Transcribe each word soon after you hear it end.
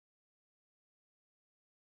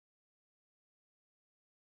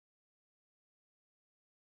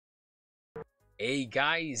Hey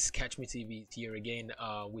guys, Catch Me TV is here again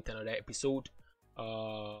with another episode.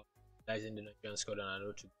 Guys in the Nigerian squad and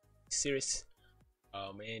another series.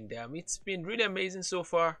 It's been really amazing so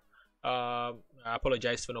far. I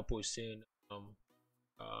apologize for not posting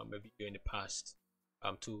a video in the past.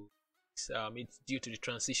 It's due to the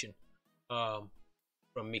transition from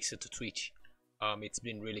Mixer to Twitch. It's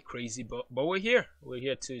been really crazy, but we're here. We're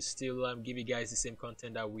here to still give you guys the same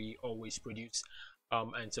content that we always produce,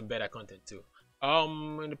 and some better content too.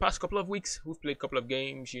 In the past couple of weeks, we've played a couple of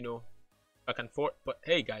games, back and forth. But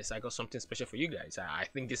hey, guys, I got something special for you guys. I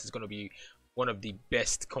think this is gonna be one of the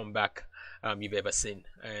best comeback you've ever seen,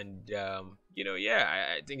 and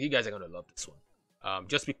I think you guys are gonna love this one.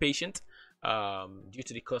 Just be patient. Due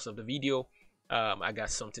to the cost of the video, I got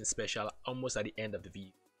something special almost at the end of the video.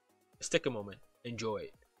 Just take a moment, enjoy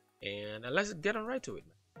it, and let's get on right to it.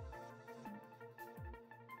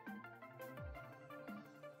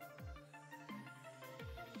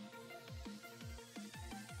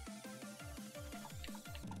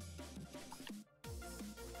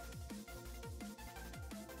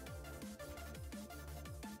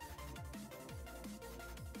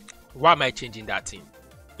 Why am I changing that thing?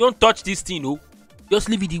 Don't touch this thing, oh. Just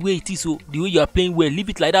leave it the way it is, oh. The way you are playing well, leave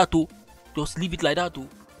it like that, oh. Just leave it like that, oh.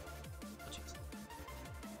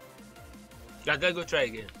 Yeah, let's go try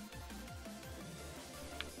again.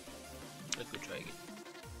 Let's go try again.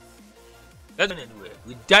 Let's go anywhere.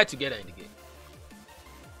 We die together in the game.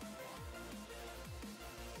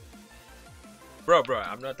 Bro,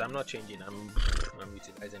 I'm not changing. I'm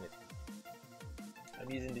utilizing it. I'm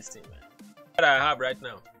using this thing, man. What I have right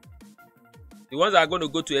now. The ones that are going to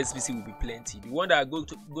go to SBC will be plenty. The one that are going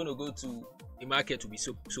to go to the market will be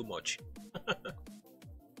so much.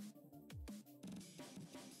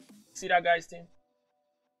 See that guy's thing?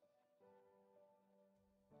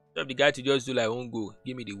 So if the guy to just do like one go,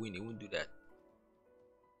 give me the win, he won't do that.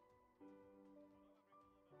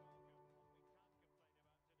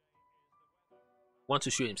 Want to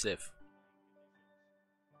show himself.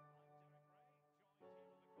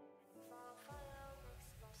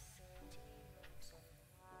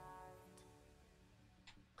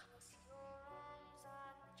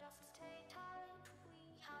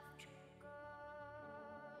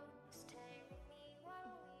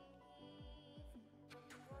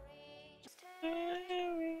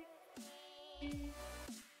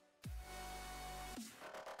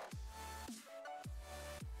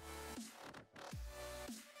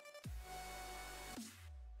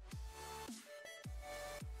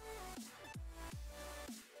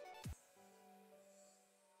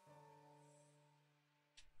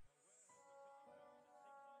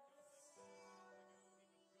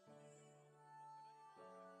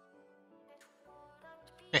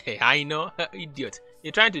 I know, idiot.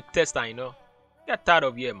 You're trying to test, I know. Get tired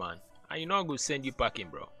of here, man. I know I'm gonna send you packing,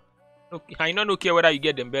 bro. I know no care whether you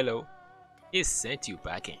get them bello. He sent you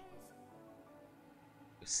packing.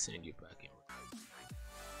 He'll send you packing.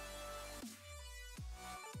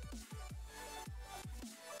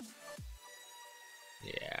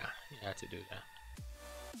 Yeah, you have to do that.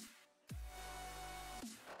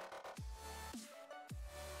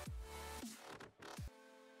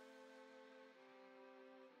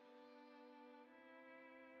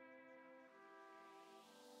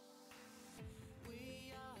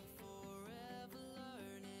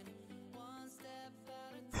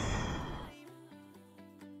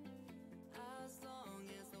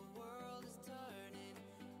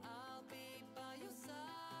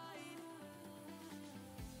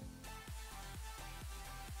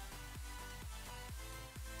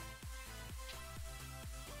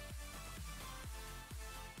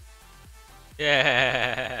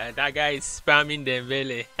 Yeah, that guy is spamming them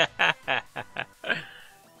belly. That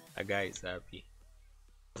guy is happy.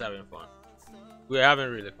 He's having fun. We're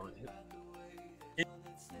having really fun.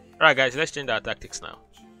 Alright guys, let's change our tactics now.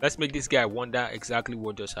 Let's make this guy wonder exactly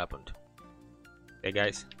what just happened. Hey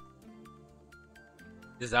guys.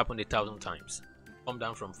 This happened 1,000 times. Come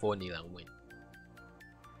down from 4-0 and win.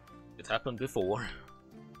 It happened before.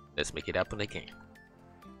 Let's make it happen again.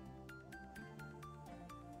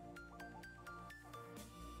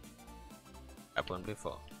 Happened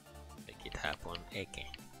before. Make it happen again.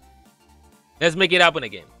 Let's make it happen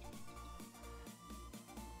again.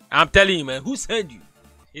 I'm telling you, man. Who sent you?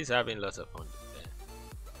 He's having lots of fun there.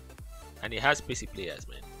 And he has PC players,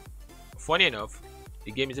 man. Funny enough,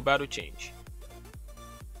 the game is about to change.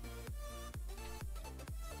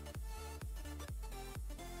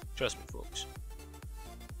 Trust me, folks.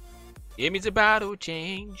 Game is about to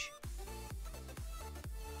change.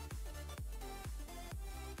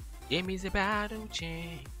 Game is about to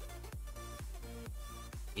change.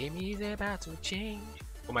 Game is about to change.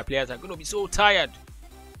 But my players are gonna be so tired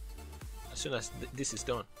as soon as this is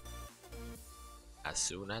done. As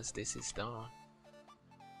soon as this is done.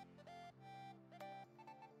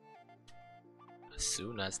 As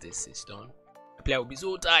soon as this is done. My player will be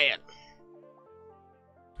so tired.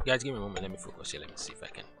 Guys, give me a moment. Let me focus here. Let me see if I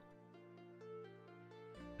can.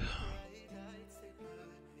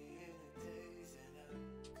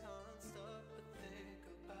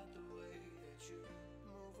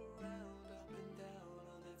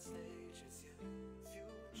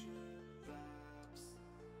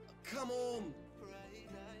 Come on!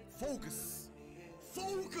 Focus!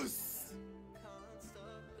 Focus!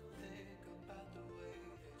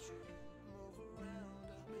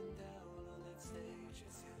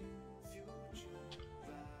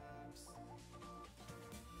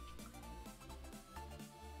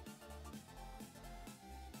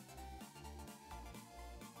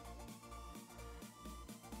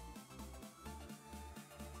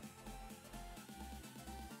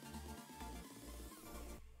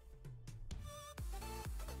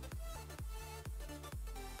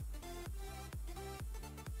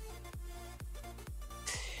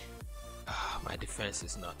 My defense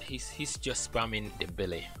is not. He's just spamming the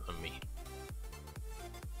belly on me.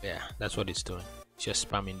 Yeah, that's what he's doing. Just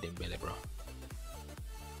spamming the belly, bro.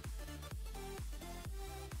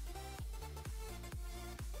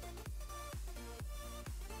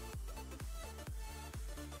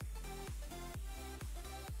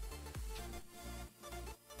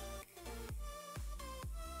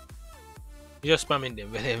 He's just spamming the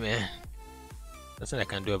belly, man. Nothing I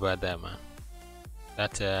can do about that, man.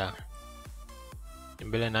 That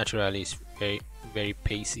Dembele naturally is very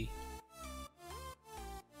pacey,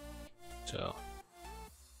 so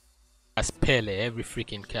as Pele every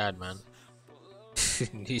freaking card, man.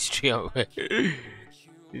 He's trio.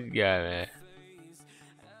 This guy, man.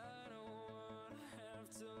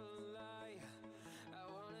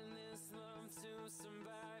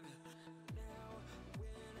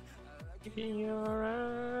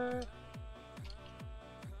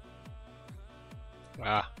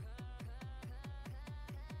 Ah.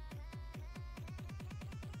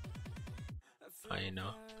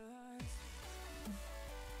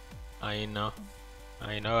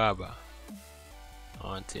 I know, Abba. I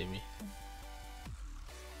want Timmy.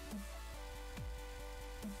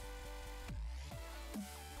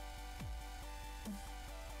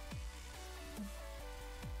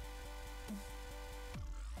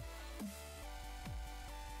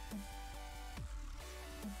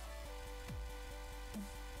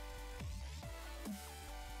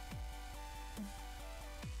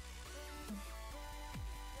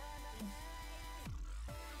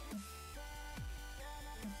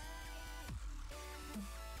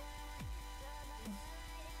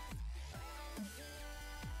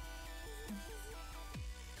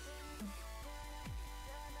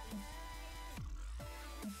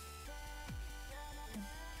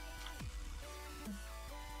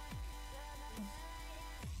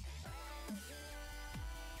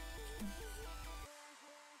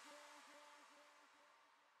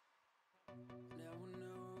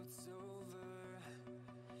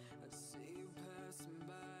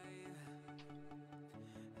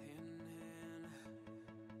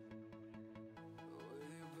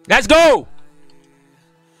 Let's go!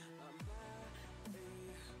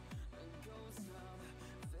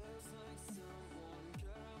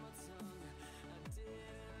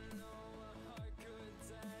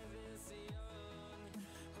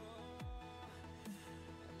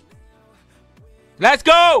 Let's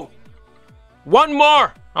go! One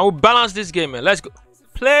more! I will balance this game, man. Let's go.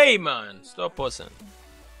 Play, man. Stop pausing.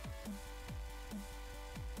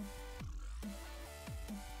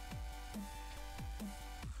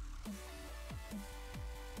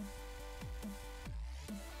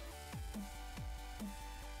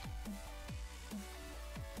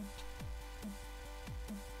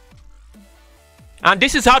 And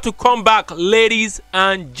this is how to come back, ladies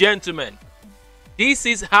and gentlemen. This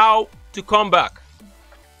is how to come back.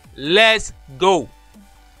 Let's go.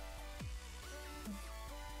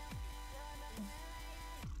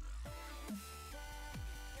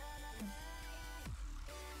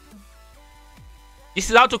 This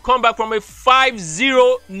is how to come back from a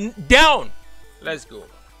 5-0 down. Let's go.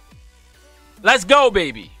 Let's go,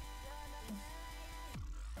 baby.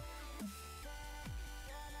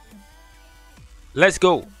 Let's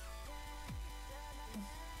go.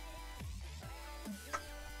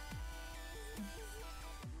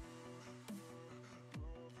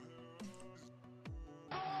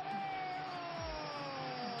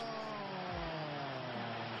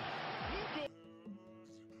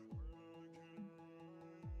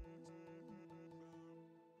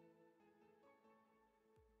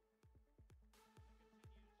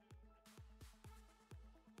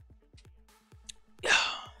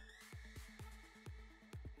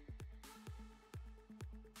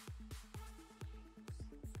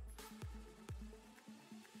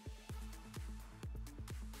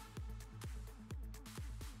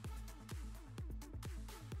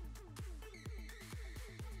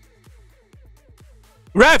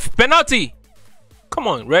 Ref, penalty. Come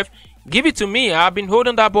on, ref. Give it to me. I've been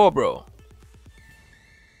holding that ball, bro.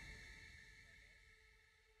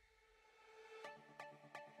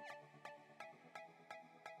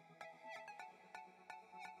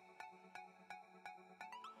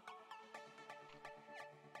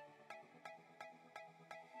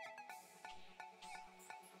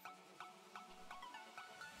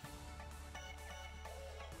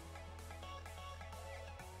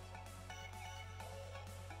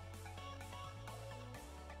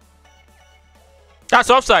 That's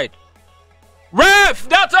offside. Ref,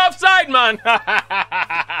 that's offside, man.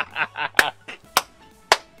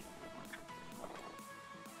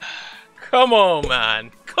 Come on,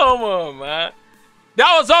 man. Come on, man.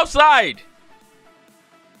 That was offside.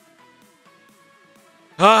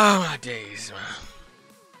 Oh, my days, man.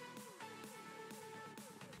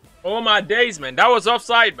 Oh, my days, man. That was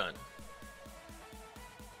offside, man.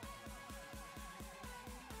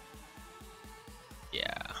 Yeah.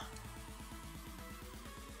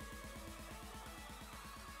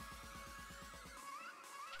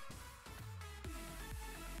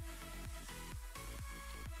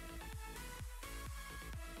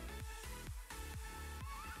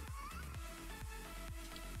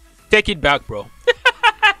 Take it back, bro.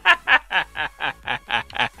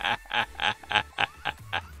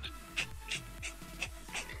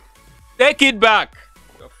 Take it back.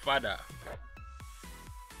 Your father.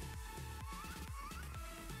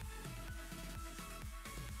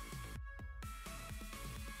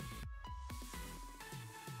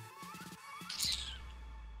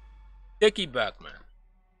 Take it back, man.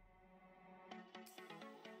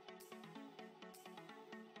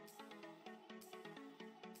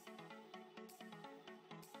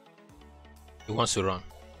 He wants to run.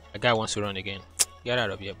 The guy wants to run again. Get out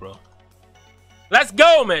of here, bro. Let's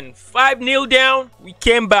go, man. 5-0 down. We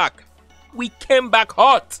came back. We came back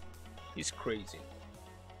hot. He's crazy.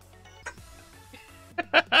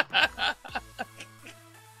 Oh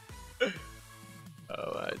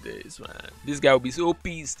my days, man. This guy will be so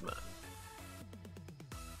pissed, man.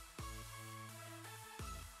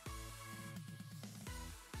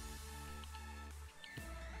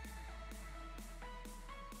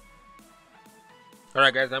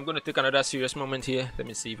 Alright guys, I'm going to take another serious moment here. Let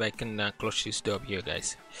me see if I can clutch this dub here,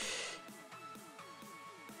 guys.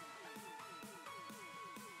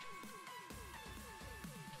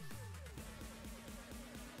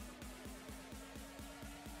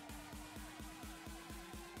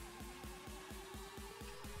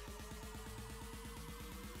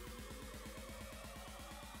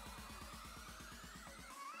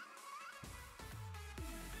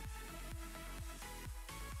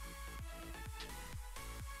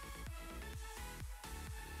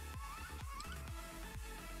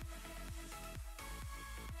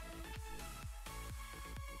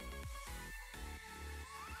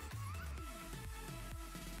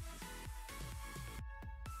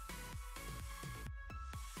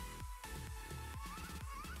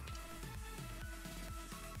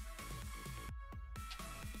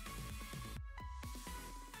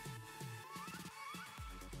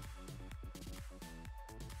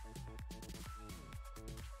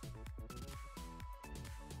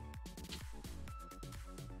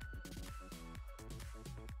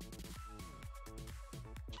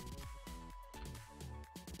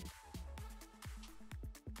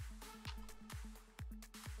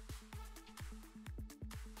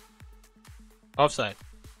 Offside.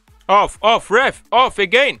 Off, ref, off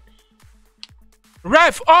again.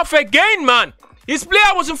 Ref, off again, man. His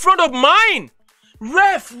player was in front of mine.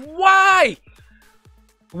 Ref, why?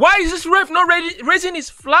 Why is this ref not raising his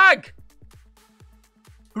flag?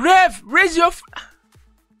 Ref, raise your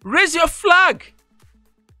flag.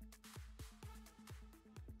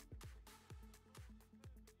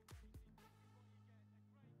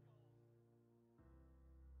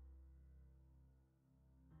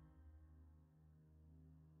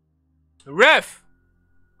 Ref,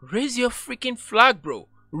 raise your freaking flag, bro.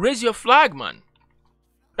 Raise your flag, man.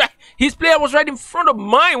 His player was right in front of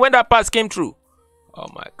mine when that pass came through. Oh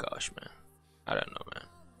my gosh, man. I don't know, man.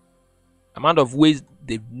 Amount of ways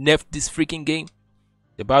they've nerfed this freaking game,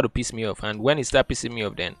 they're about to piss me off. And when it starts pissing me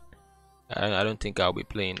off, then I don't think I'll be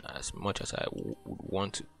playing as much as I would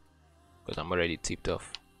want to, because I'm already tipped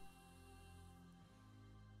off.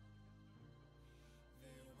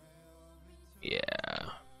 Yeah.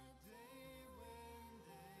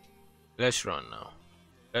 Let's run now.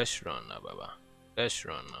 Let's run now, Baba. Let's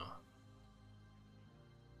run now.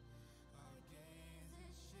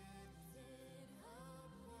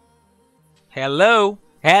 Hello?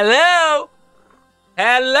 Hello?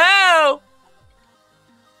 Hello?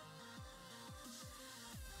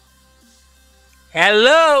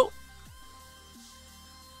 Hello.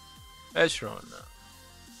 Let's run now.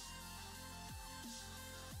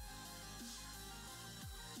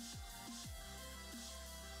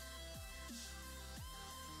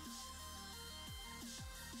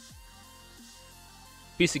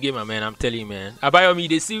 PC gamer, man. I'm telling you, man. Abayomi,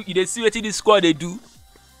 they see what this squad they do.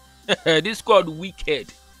 This squad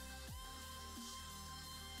wicked.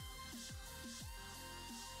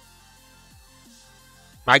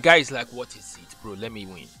 My guy is like, what is it, bro? Let me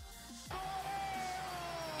win.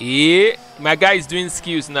 Yeah, my guy is doing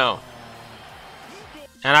skills now.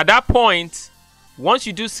 And at that point, once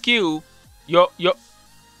you do skill,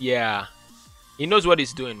 yeah, he knows what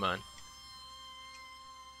he's doing, man.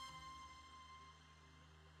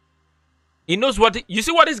 He knows what you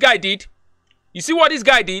see what this guy did? You see what this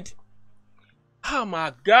guy did? Oh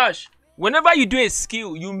my gosh. Whenever you do a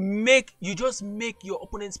skill, you just make your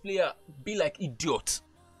opponent's player be like idiot.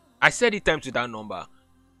 I said it times with that number.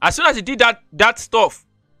 As soon as he did that stuff,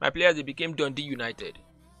 my players they became Dundee United.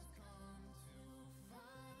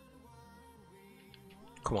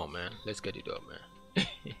 Come on, man. Let's get it up, man.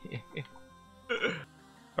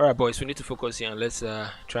 Alright, boys, we need to focus here and let's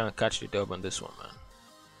try and catch the dub on this one, man.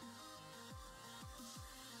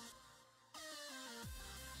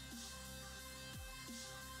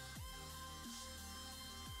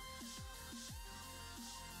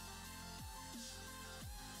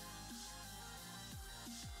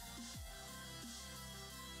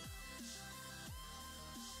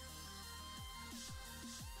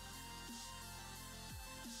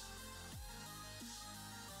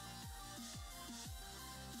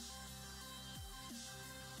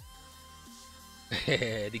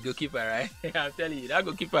 The goalkeeper, right? I'm telling you, that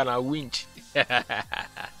goalkeeper and a winch. Yeah,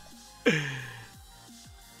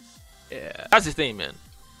 that's the thing, man.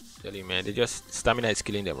 I'm telling you, man, they just stamina is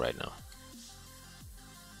killing them right now.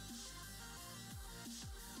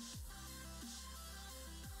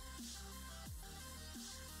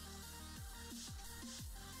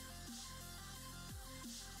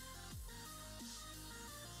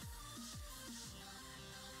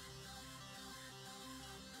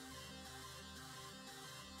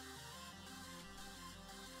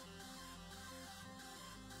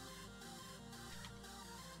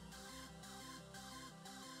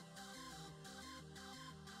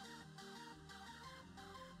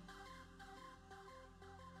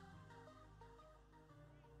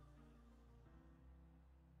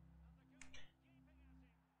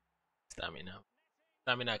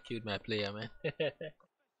 Stamina killed my player, man.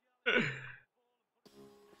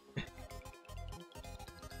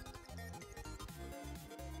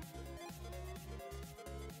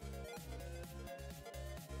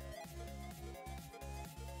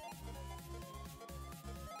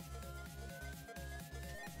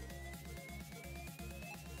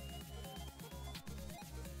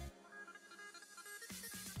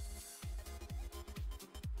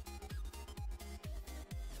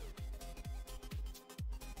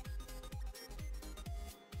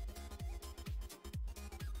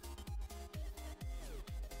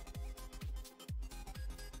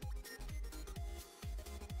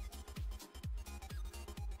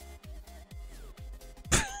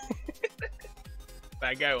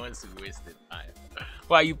 My guy wants to waste the time.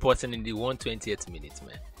 Why are you pausing in the 120th minute,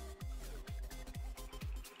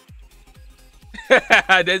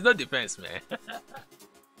 man? There's no defense, man.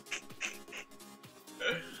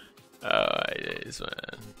 Oh, it is, man.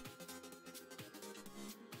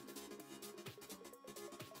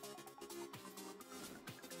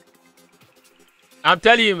 I'm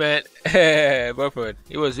telling you, man. Bufford,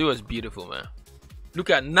 it was beautiful, man. Look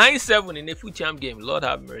at 9-7 in a full champ game. Lord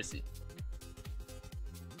have mercy.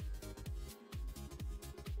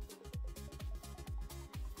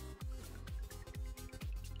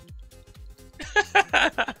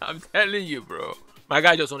 I'm telling you, bro. My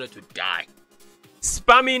guy just wanted to die.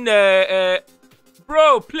 Spamming,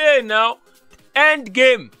 bro, play now. End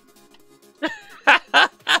game.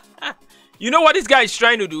 You know what this guy is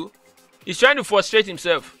trying to do? He's trying to frustrate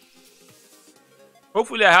himself.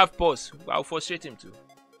 Hopefully I have pause. I'll frustrate him too.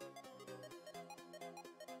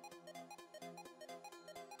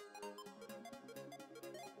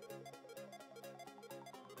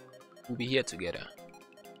 We'll be here together.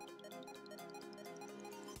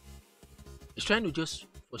 He's trying to just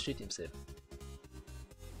frustrate himself.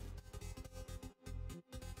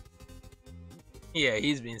 Yeah,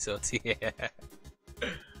 he's being salty.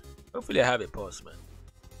 Hopefully I have a pause, man.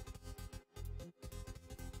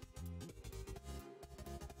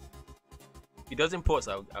 If he doesn't pause,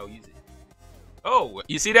 I'll use it. Oh,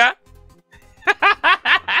 you see that?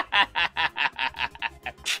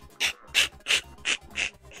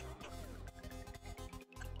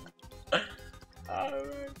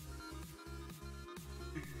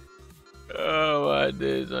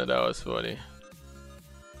 That was funny.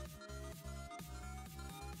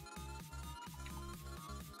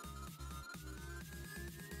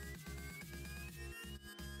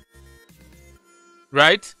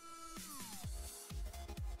 Right?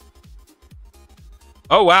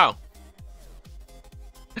 Oh wow.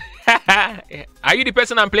 Are you the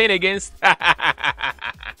person I'm playing against?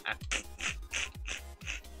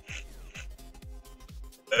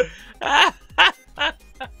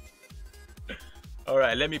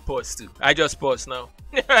 Alright, let me pause too. I just pause now.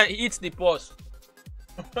 It's the pause.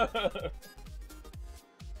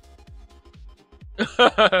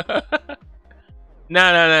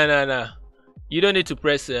 No. You don't need to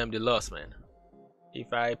press the loss, man.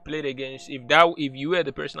 If I played against, if you were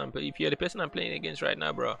the person if you're the person I'm playing against right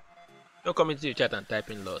now, bro, don't come into your chat and type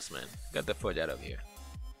in loss, man. Get the fudge out of here.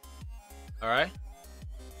 All right.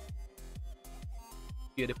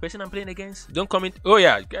 If you're the person I'm playing against, don't come in. Oh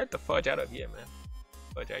yeah, get the fudge out of here, man.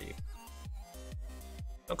 Fudge are you?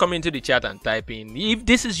 Don't come into the chat and type in. If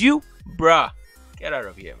this is you, bruh, get out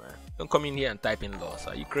of here, man. Don't come in here and type in loss.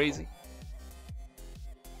 Are you crazy?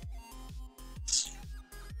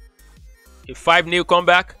 A 5-0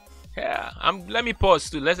 comeback. Yeah, let me pause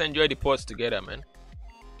too. Let's enjoy the pause together, man.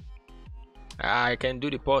 I can do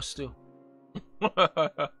the pause too.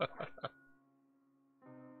 A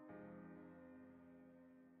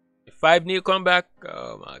 5-0 comeback.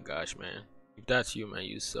 Oh my gosh, man. If that's you, man,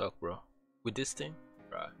 you suck, bro. With this thing,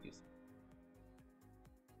 bro. You suck.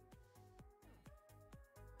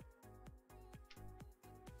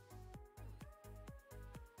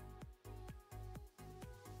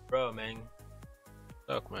 Bro, man.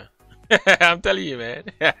 Suck, man. I'm telling you, man.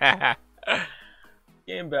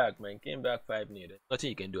 Came back, man. Came back 5-0. There's nothing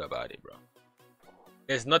you can do about it, bro.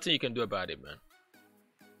 There's nothing you can do about it, man.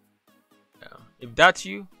 Yeah. If that's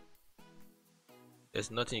you,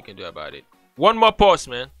 there's nothing you can do about it. One more pause,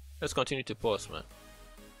 man. Let's continue to pause, man.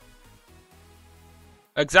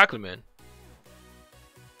 Exactly, man.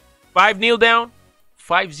 5-0 down.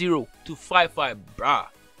 5-0 to 5-5, bruh.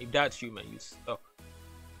 If that's you, man, you suck.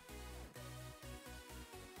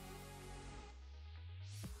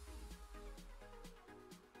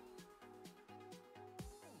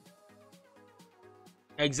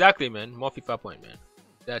 Exactly, man. More FIFA point, man.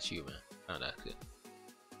 That's you, man. No, that's it.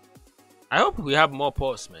 I hope we have more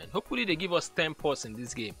pause, man. Hopefully they give us 10 pause in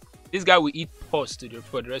this game. This guy will eat pause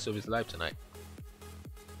for the rest of his life tonight.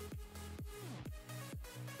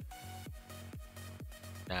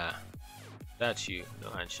 Nah, that's you.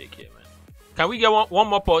 No handshake here, man. Can we get one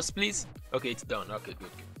more pause, please? Okay, it's done. Okay,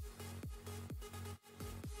 good.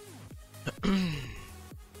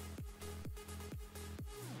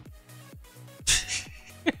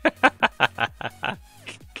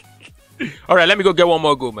 All right, let me go get one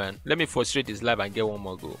more goal, man. Let me frustrate his life and get one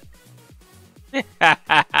more goal. Oh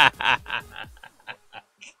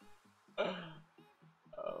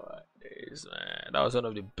my days, man. That was one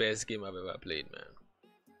of the best games I've ever played, man.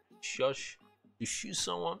 Shush, you shoot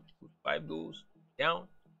someone with 5 goals down.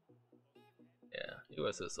 Yeah, it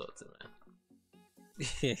was so salty, man.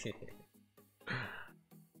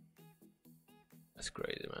 That's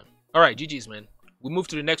crazy, man. All right, GG's, man. We move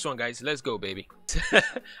to the next one, guys. Let's go, baby.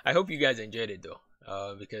 I hope you guys enjoyed it though,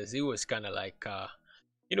 because it was kind of like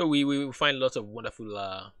you know, we find lots of wonderful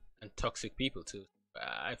and toxic people too.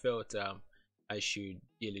 I felt I should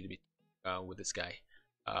be a little bit with this guy.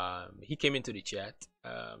 He came into the chat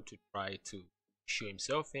to try to show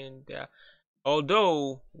himself, and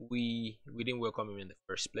although we didn't welcome him in the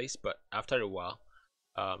first place, but after a while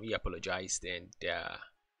he apologized and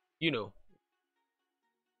you know,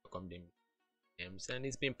 welcomed him, and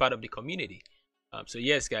he's been part of the community. So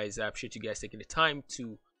yes, guys, I appreciate you guys taking the time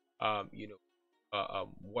to you know,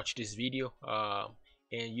 watch this video,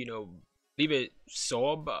 and you know, leave a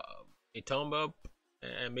sub, a thumb up,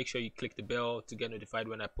 and make sure you click the bell to get notified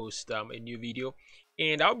when I post a new video.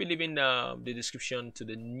 And I'll be leaving the description to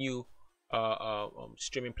the new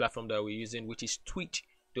streaming platform that we're using, which is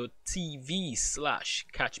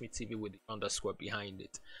twitch.tv/catchmetv with the underscore behind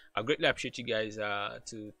it. I greatly appreciate you guys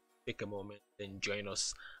to take a moment and join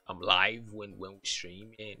us live when we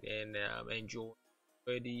stream, and enjoy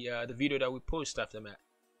the video that we post after that.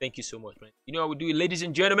 Thank you so much, man. You know how we do it, ladies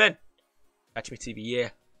and gentlemen. Catch Me TV, yeah.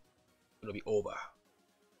 It's gonna be over.